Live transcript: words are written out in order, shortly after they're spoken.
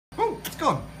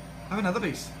Have another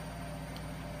piece.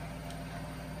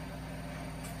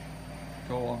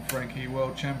 Go on, Frankie,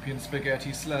 world champion spaghetti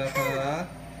slurper.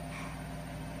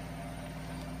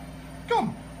 Go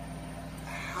on.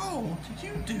 How did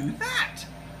you do that?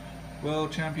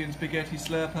 World champion spaghetti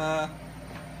slurper.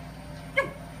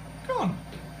 Go on.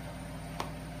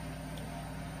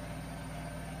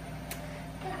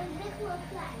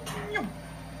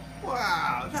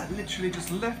 Wow, that literally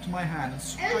just left my hand and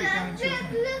straight down into your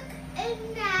hand. Look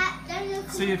in that.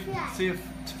 See if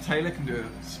Taylor can do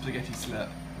a spaghetti slurp.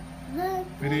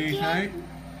 Ready, Tay?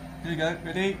 Here you go.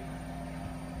 Ready?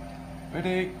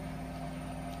 Ready?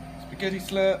 Spaghetti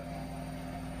slurp.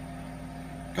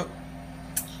 Go.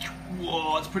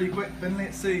 Whoa, it's pretty quick. Then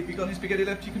let's see. If you've got any spaghetti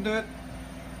left, you can do it.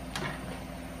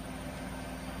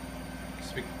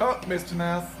 Oh, missed your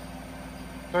mouth.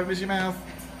 Don't miss your mouth.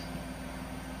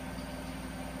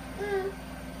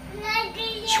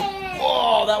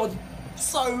 Whoa, that was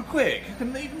so quick. I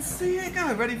couldn't even see it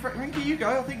go. Ready, Frankie? You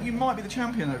go. I think you might be the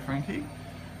champion though, Frankie.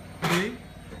 Ready?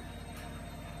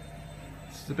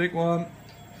 This is a big one.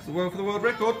 It's the world for the world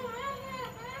record.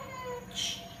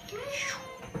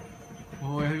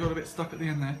 Oh, he got a bit stuck at the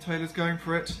end there. Taylor's going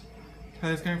for it.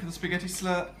 Taylor's going for the spaghetti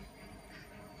slurp.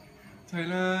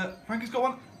 Taylor. Frankie's got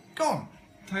one. Go on,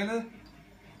 Taylor.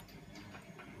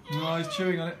 Oh, he's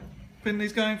chewing on it.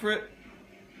 Finley's going for it.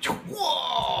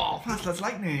 Whoa! Fast as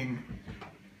lightning.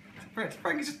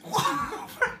 Frankie just. Whoa!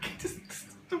 Frankie just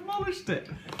demolished it.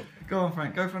 Go on,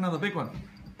 Frank. Go for another big one.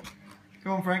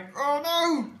 Go on, Frank.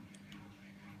 Oh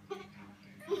no!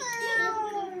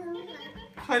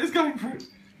 Taylor's going for it.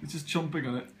 He's just chomping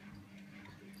on it.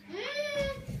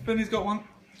 Finley's got one.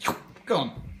 Go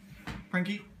on,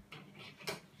 Frankie.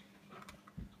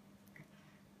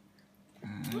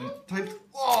 Tay.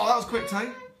 Oh, that was quick, Tay.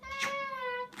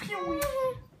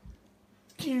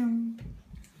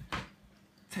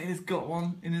 Taylor's got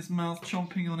one in his mouth,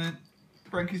 chomping on it.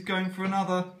 Frankie's going for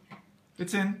another.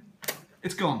 It's in.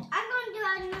 It's gone. I'm going to do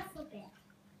another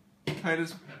bit.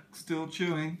 Taylor's still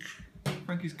chewing.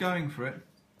 Frankie's going for it.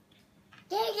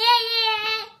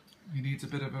 He needs a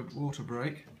bit of a water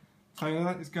break.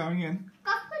 Taylor is going in.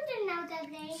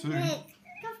 Soon.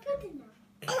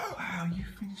 Oh, wow, you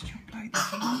finished your plate.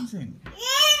 That's amazing.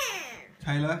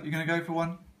 Taylor, you're going to go for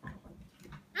one?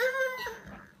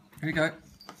 Here you go.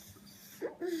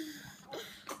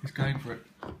 He's going for it.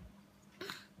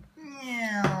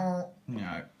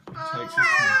 No. Takes his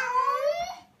time.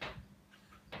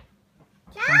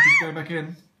 Frankie's going back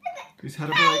in. He's had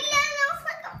a break.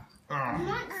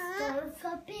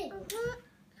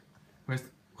 Where's the...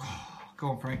 Go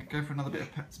on, Frank. Go for another bit of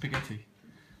spaghetti.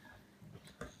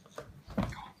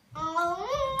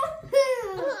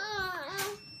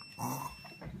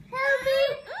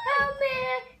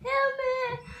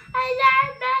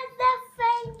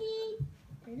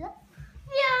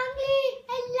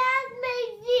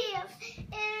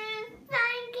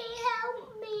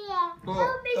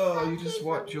 Oh, you just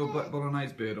wiped your black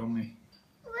bolognese beard on me.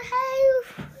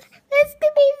 This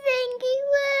could be Frankie.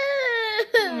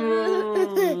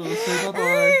 Say bye-bye.